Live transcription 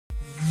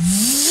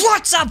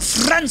What's up,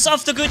 friends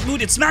of the good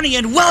mood? It's Manni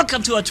and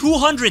welcome to a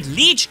 200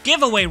 leech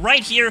giveaway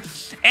right here.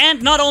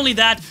 And not only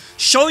that,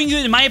 showing you,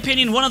 in my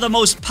opinion, one of the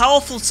most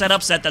powerful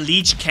setups that the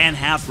leech can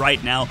have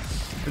right now.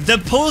 The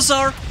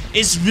pulsar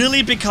is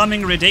really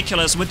becoming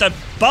ridiculous. With the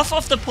buff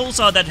of the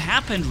pulsar that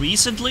happened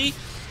recently,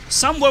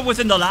 somewhere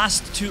within the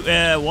last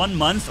 1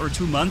 month or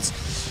 2 months,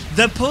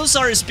 the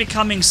pulsar is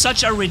becoming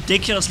such a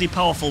ridiculously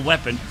powerful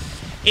weapon.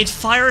 It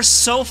fires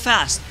so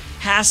fast,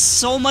 has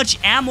so much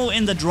ammo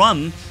in the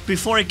drum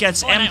before it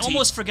gets empty. And I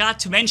almost forgot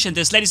to mention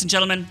this, ladies and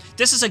gentlemen.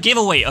 This is a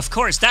giveaway, of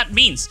course. That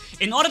means,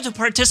 in order to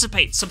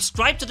participate,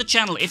 subscribe to the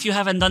channel if you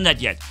haven't done that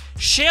yet.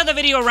 Share the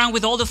video around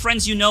with all the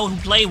friends you know who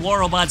play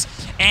War Robots.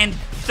 And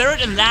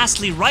third and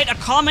lastly, write a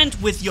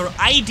comment with your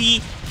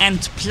ID and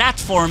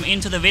platform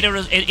into the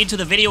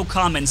video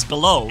comments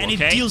below. And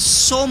it deals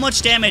so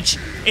much damage,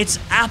 it's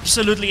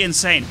absolutely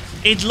insane.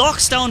 It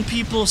locks down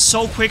people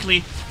so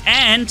quickly,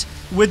 and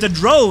with the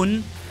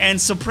drone and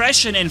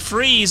suppression and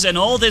freeze and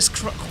all this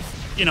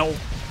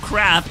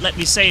crap, let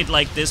me say it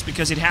like this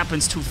because it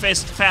happens too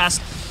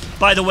fast.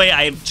 By the way,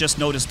 I just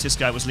noticed this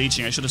guy was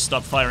leeching. I should have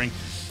stopped firing.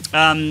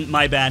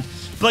 My bad.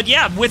 But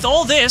yeah, with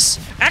all this,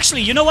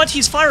 actually, you know what?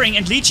 He's firing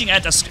and leeching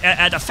at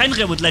a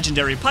Fenrir with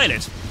Legendary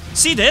Pilot.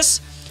 See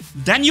this?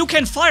 Then you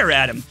can fire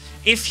at him.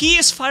 If he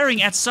is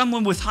firing at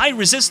someone with high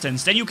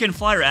resistance, then you can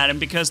fire at him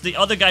because the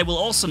other guy will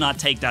also not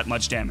take that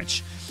much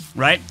damage.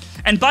 Right?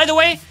 And by the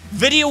way,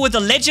 video with the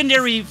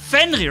Legendary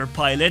Fenrir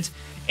Pilot,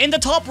 in the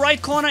top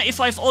right corner, if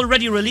I've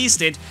already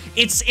released it,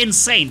 it's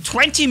insane.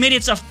 20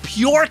 minutes of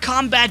pure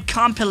combat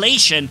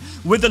compilation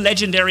with the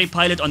Legendary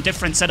Pilot on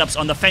different setups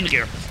on the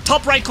Fenrir.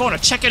 Top right corner,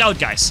 check it out,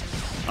 guys.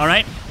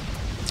 Alright?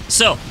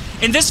 So,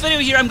 in this video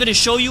here, I'm going to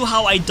show you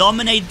how I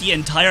dominate the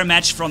entire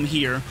match from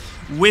here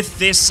with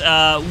this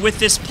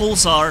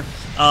Pulsar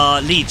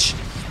Leech.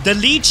 The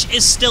Leech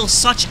is still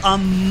such a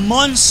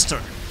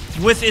monster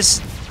with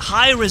his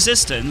high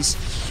resistance.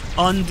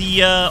 On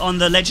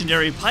the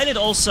Legendary Pilot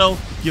also,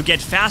 you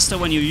get faster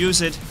when you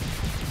use it.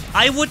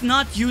 I would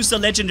not use the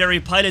Legendary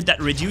Pilot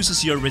that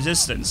reduces your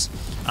resistance,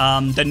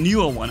 the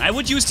newer one. I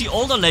would use the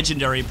older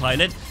Legendary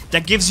Pilot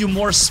that gives you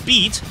more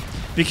speed,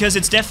 because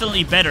it's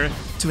definitely better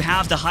to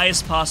have the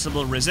highest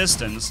possible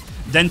resistance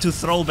than to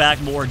throw back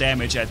more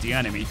damage at the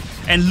enemy.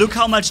 And look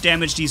how much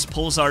damage these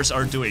pulsars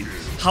are doing.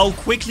 How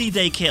quickly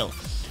they kill.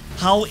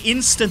 How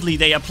instantly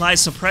they apply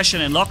suppression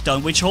and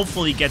lockdown, which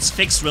hopefully gets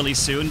fixed really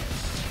soon.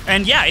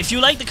 And yeah, if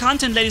you like the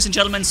content, ladies and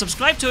gentlemen,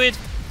 subscribe to it,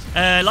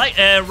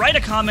 write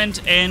a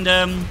comment, and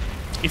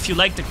if you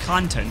like the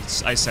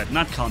content, I said,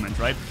 not comment,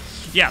 right?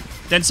 Yeah,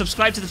 then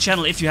subscribe to the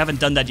channel if you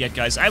haven't done that yet,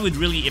 guys. I would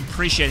really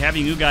appreciate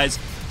having you guys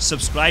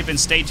subscribe and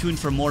stay tuned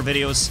for more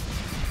videos,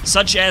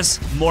 such as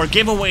more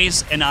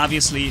giveaways and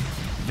obviously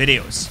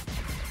videos.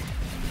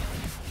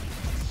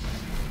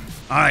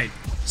 Alright,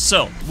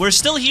 so we're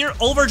still here.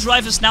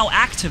 Overdrive is now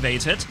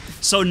activated.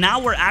 So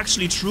now we're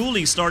actually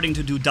truly starting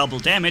to do double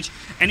damage.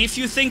 And if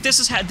you think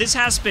this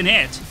has been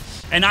it,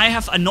 and I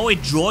have annoyed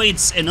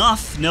droids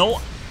enough,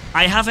 no,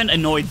 I haven't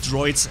annoyed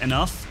droids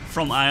enough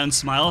from Iron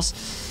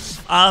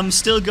Smiles. I'm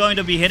still going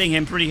to be hitting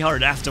him pretty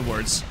hard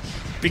afterwards,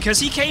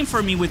 because he came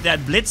for me with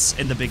that blitz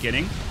in the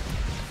beginning.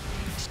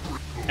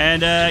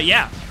 And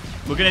yeah,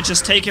 we're gonna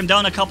just take him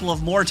down a couple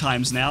of more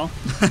times now.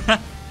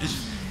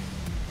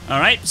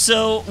 Alright,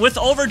 so with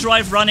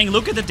Overdrive running,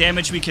 look at the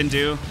damage we can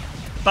do.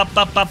 Bop,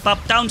 bop, bop,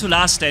 bop, down to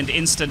last stand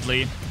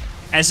instantly.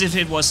 As if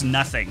it was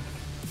nothing.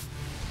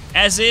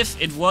 As if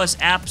it was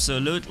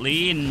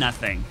absolutely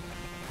nothing.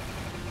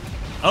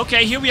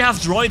 Okay, here we have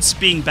droids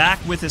being back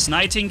with his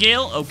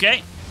Nightingale.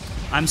 Okay.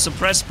 I'm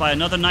suppressed by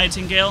another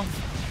Nightingale.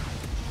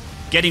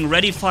 Getting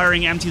ready,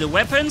 firing empty the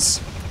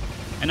weapons.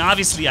 And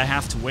obviously I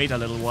have to wait a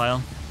little while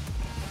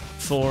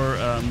for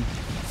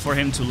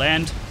him to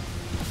land.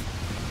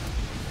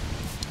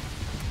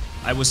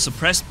 I was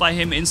suppressed by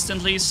him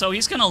instantly, so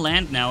he's gonna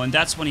land now, and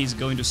that's when he's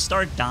going to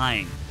start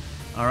dying.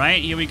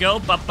 Alright, here we go.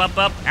 Bop, bop,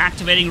 bop.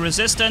 Activating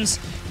resistance.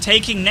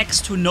 Taking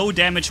next to no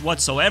damage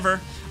whatsoever.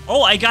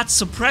 Oh, I got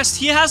suppressed.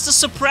 He has the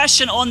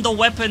suppression on the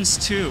weapons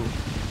too.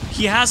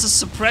 He has a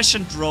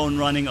suppression drone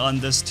running on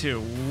this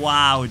too.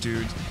 Wow,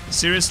 dude.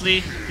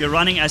 Seriously? You're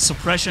running a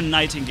suppression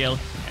Nightingale,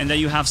 and then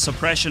you have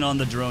suppression on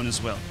the drone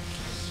as well.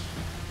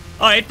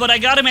 Alright, but I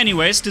got him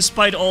anyways,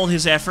 despite all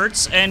his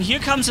efforts. And here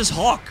comes his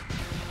Hawk.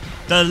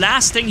 The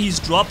last thing he's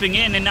dropping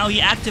in, and now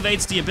he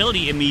activates the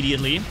ability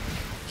immediately.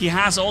 He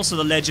has also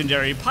the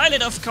Legendary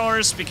Pilot, of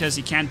course, because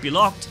he can't be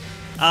locked.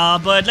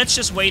 But let's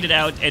just wait it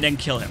out and then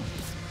kill him.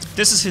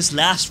 This is his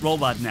last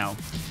robot now.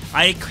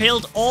 I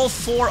killed all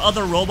 4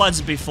 other robots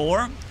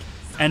before,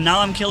 and now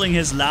I'm killing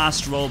his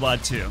last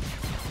robot too.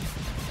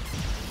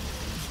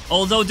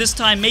 Although this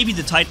time maybe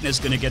the Titan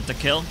is gonna get the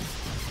kill.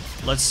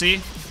 Let's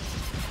see.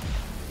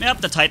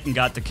 Yep, the Titan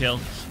got the kill.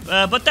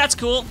 But that's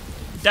cool.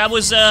 That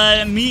was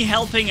me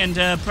helping and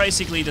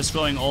basically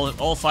destroying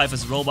all 5 of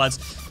his robots.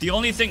 The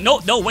only thing...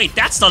 No, wait,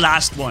 that's the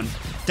last one.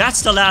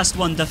 That's the last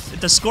one.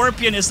 The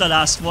Scorpion is the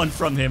last one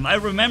from him. I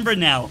remember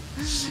now.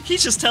 He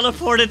just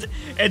teleported,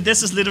 and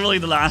this is literally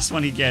the last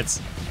one he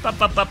gets. Bop,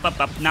 bop, bop, bop,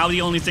 bop. Now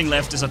the only thing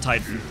left is a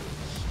Titan.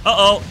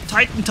 Uh-oh,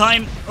 Titan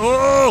time.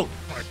 Oh!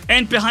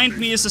 And behind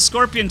me is the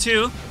Scorpion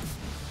too.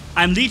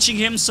 I'm leeching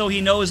him so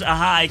he knows,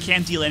 aha, I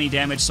can't deal any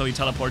damage, so he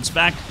teleports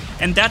back.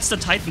 And that's the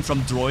Titan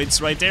from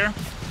Droids right there.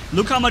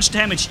 Look how much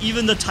damage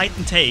even the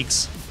Titan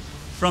takes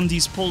from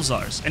these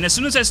pulsars. And as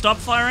soon as I stop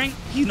firing,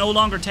 he no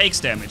longer takes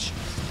damage.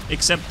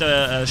 Except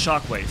the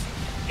shockwave.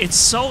 It's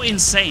so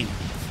insane,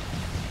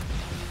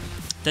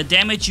 the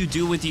damage you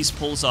do with these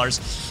pulsars.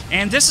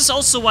 And this is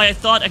also why I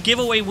thought a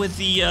giveaway with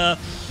the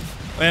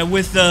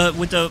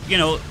you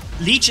know,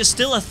 leech is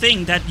still a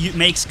thing that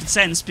makes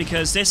sense,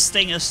 because this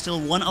thing is still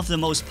one of the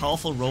most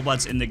powerful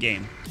robots in the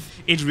game.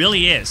 It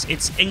really is.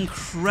 It's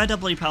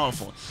incredibly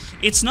powerful.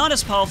 It's not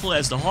as powerful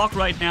as the Hawk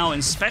right now,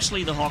 and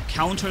especially the Hawk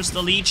counters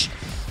the leech.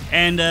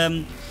 And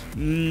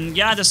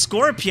yeah, the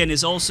Scorpion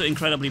is also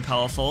incredibly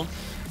powerful.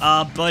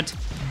 But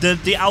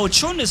the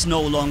Ao-Chun is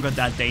no longer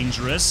that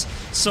dangerous,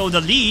 so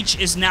the leech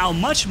is now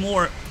much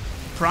more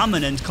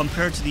prominent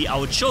compared to the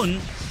Ao-Chun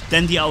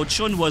than the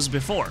Ao-Chun was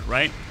before,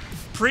 right?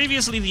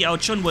 Previously, the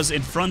Ao-Chun was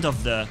in front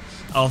of the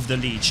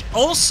leech.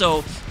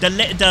 Also, the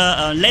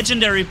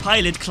legendary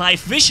pilot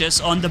Clive Vicious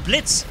on the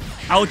Blitz.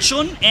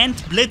 Ao-Chun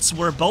and Blitz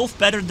were both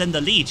better than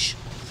the leech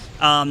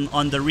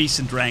on the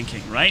recent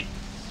ranking, right?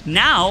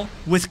 Now,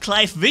 with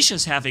Clive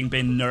Vicious having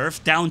been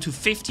nerfed down to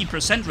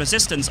 50%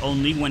 resistance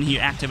only when he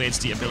activates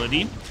the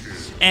ability,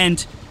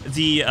 and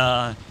the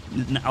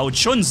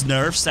Ao-Chun's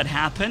nerfs that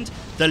happened,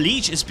 the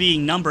leech is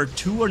being number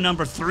 2 or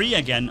number 3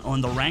 again on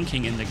the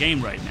ranking in the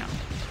game right now.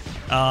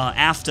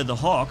 After the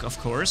Hawk, of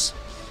course.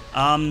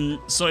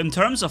 So in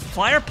terms of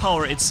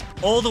firepower, it's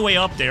all the way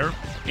up there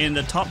in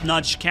the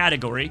top-notch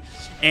category.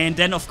 And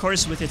then, of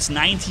course, with its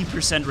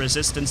 90%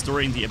 resistance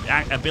during the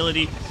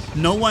ability,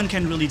 no one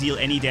can really deal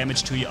any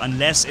damage to you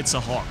unless it's a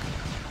Hawk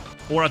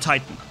or a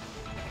Titan.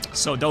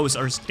 So those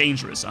are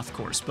dangerous, of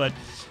course. But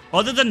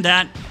other than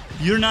that,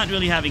 you're not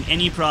really having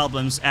any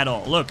problems at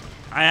all. Look,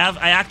 I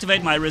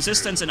activate my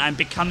resistance and I'm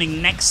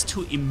becoming next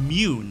to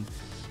immune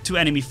to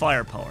enemy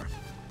firepower.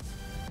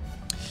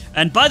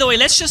 And by the way,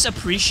 let's just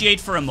appreciate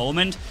for a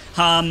moment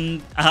how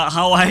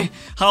I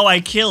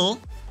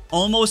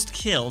almost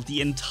kill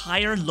the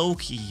entire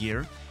Loki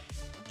here,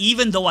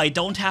 even though I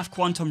don't have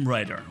Quantum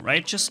Rider,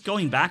 right? Just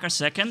going back a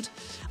second,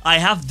 I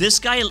have this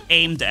guy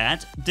aimed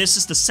at. This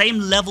is the same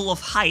level of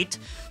height,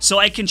 so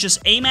I can just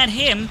aim at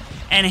him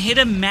and hit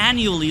him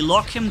manually,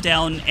 lock him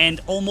down,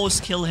 and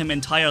almost kill him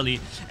entirely,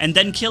 and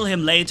then kill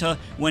him later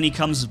when he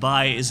comes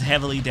by, is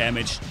heavily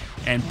damaged,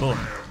 and boom.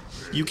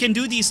 You can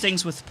do these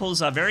things with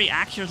Pulsar very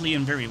accurately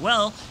and very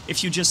well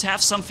if you just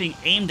have something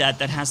aimed at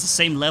that has the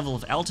same level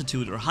of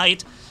altitude or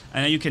height,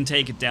 and then you can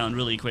take it down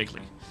really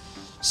quickly.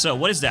 So,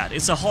 what is that?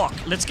 It's a Hawk.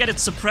 Let's get it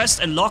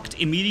suppressed and locked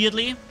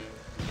immediately.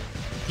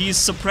 He's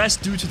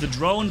suppressed due to the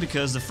drone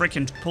because the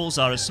frickin'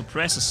 Pulsar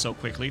suppresses so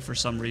quickly for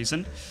some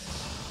reason.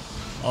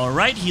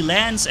 Alright, he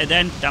lands and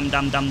then dum.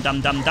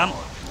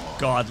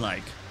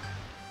 Godlike.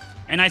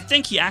 And I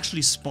think he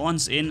actually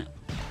spawns in.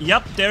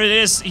 Yep, there it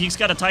is. He's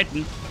got a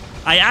Titan.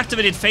 I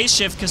activated phase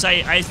shift because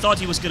I thought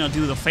he was gonna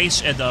do the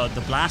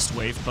the blast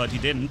wave, but he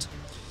didn't.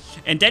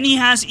 And then he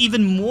has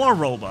even more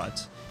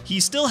robot. He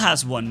still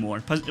has one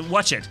more.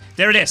 Watch it.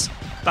 There it is.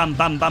 Bam.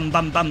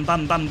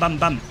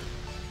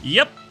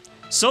 Yep.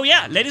 So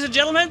yeah, ladies and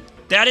gentlemen,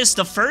 that is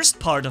the first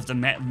part of the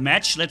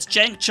match. Let's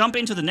jump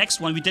into the next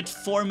one. We did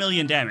 4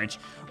 million damage.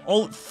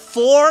 Oh,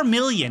 4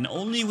 million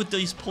only with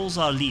this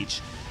Pulsar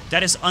Leech.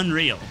 That is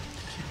unreal.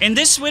 In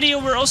this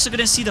video, we're also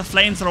gonna see the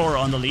flamethrower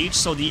on the leech,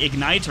 so the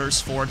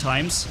igniters 4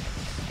 times.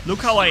 Look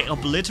how I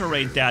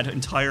obliterate that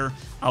entire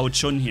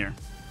Ao-Chun here.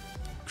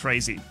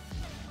 Crazy.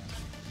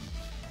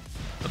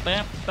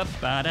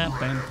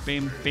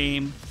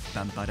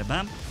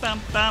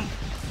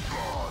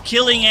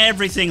 Killing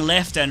everything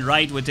left and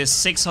right with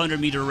this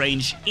 600-meter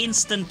range,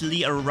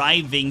 instantly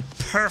arriving,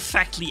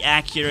 perfectly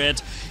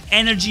accurate,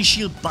 energy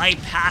shield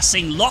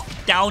bypassing,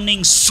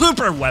 lockdowning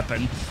super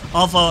weapon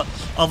of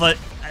a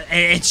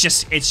it's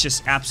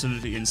just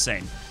absolutely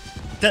insane.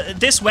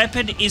 This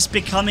weapon is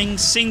becoming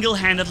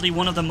single-handedly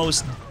one of the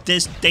most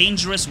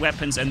dangerous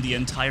weapons in the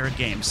entire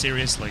game,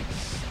 seriously.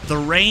 The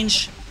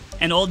range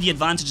and all the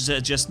advantages I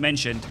just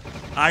mentioned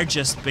are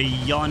just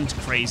beyond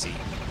crazy.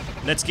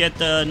 Let's get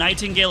the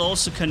Nightingale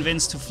also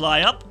convinced to fly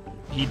up.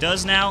 He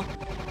does now.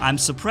 I'm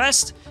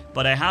suppressed,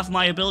 but I have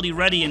my ability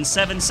ready in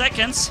 7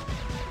 seconds.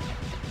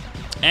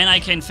 And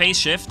I can phase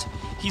shift.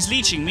 He's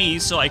leeching me,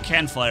 so I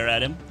can fire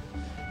at him.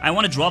 I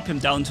want to drop him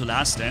down to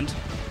last stand,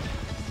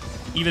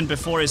 even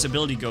before his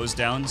ability goes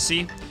down,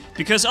 see?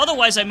 Because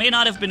otherwise I may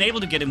not have been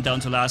able to get him down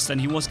to last stand.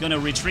 He was going to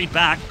retreat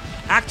back.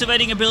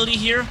 Activating ability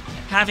here,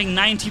 having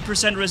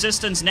 90%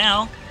 resistance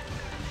now.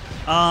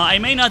 I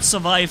may not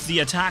survive the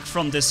attack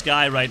from this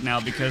guy right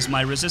now because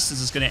my resistance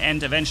is going to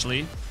end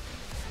eventually.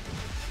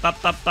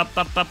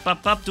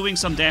 Doing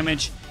some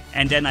damage,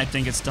 and then I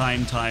think it's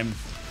time.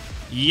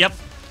 Yep.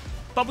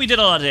 But we did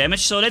a lot of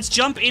damage, so let's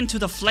jump into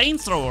the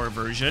flamethrower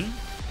version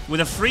with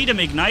the Freedom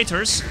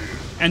Igniters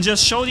and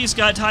just show these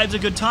guys a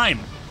good time,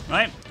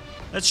 right?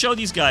 Let's show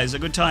these guys a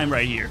good time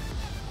right here.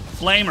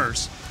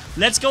 Flamers.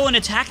 Let's go and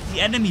attack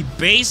the enemy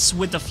base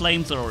with the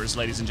flamethrowers,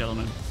 ladies and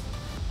gentlemen.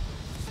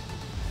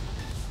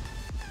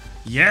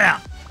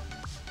 Yeah!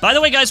 By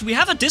the way, guys, we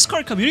have a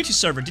Discord community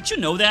server. Did you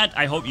know that?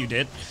 I hope you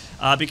did.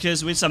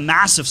 Because it's a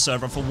massive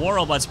server for War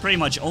Robots pretty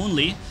much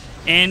only.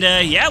 And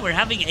yeah, we're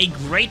having a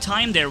great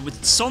time there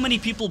with so many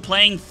people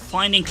playing,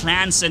 finding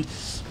clans and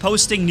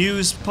posting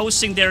news,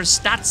 posting their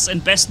stats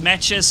and best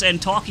matches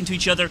and talking to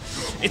each other.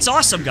 It's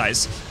awesome,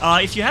 guys.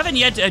 If you haven't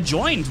yet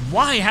joined,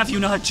 why have you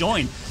not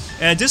joined?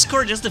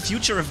 Discord is the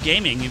future of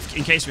gaming,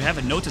 in case you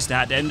haven't noticed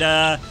that. And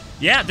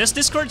yeah, this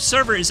Discord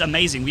server is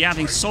amazing. We're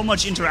having so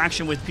much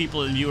interaction with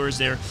people and viewers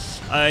there.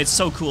 It's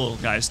so cool,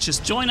 guys.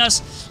 Just join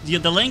us. The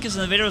link is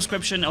in the video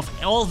description of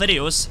all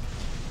videos.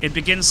 It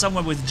begins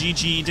somewhere with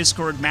GG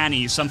Discord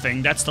Manni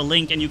something. That's the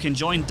link, and you can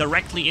join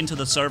directly into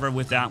the server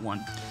with that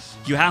one.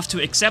 You have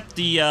to accept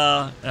the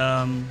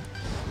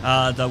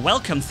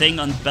welcome thing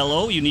on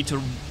below. You need to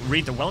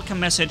read the welcome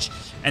message,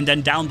 and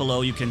then down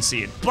below you can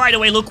see it. By the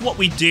way, look what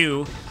we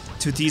do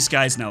to these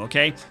guys now,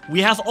 okay?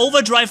 We have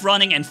overdrive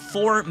running and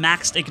 4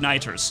 maxed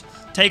igniters.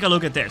 Take a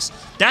look at this.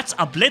 That's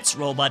a blitz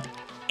robot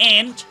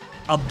and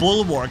a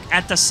bulwark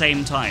at the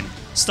same time.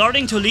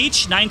 Starting to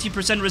leech,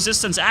 90%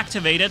 resistance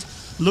activated.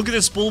 Look at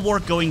this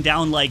bulwark going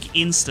down like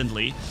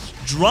instantly.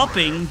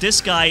 Dropping this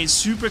guy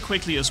super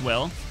quickly as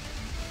well.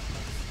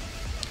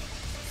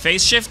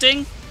 Phase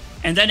shifting.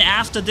 And then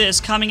after this,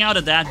 coming out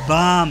of that,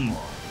 bam!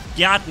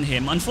 Gotten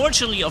him.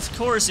 Unfortunately, of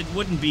course, it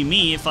wouldn't be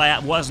me if I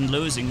wasn't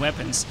losing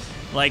weapons.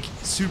 Like,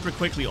 super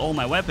quickly all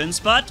my weapons.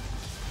 But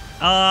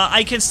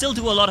I can still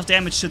do a lot of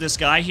damage to this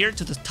guy here,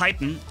 to the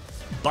Titan.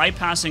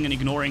 Bypassing and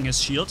ignoring his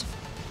shield.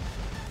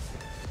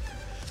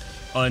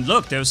 Oh, and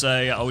look, there's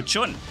a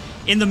Ochun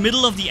in the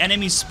middle of the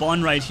enemy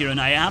spawn right here,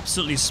 and I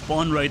absolutely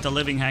spawn right the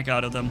living heck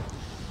out of them.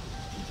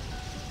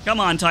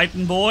 Come on,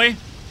 Titan boy.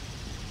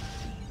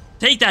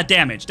 Take that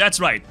damage, that's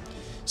right.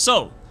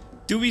 So,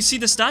 do we see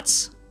the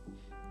stats?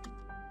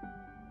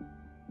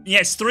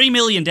 Yes, 3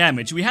 million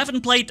damage. We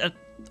haven't played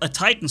a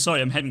Titan,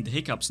 sorry, I'm having the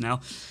hiccups now.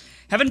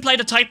 Haven't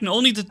played a Titan,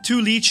 only the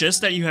 2 leeches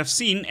that you have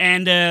seen,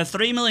 and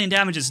 3 million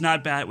damage is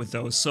not bad with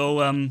those,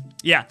 so,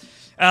 yeah.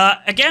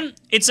 Again,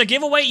 it's a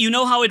giveaway, you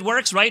know how it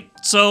works, right?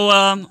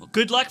 So,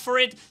 good luck for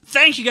it.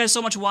 Thank you guys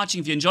so much for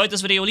watching. If you enjoyed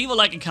this video, leave a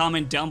like and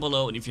comment down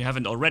below, and if you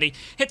haven't already,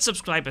 hit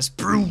subscribe as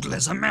brutal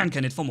as a man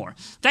can hit for more.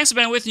 Thanks for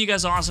being with me, you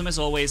guys are awesome as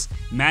always.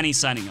 Manni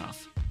signing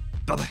off.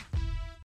 Bye-bye.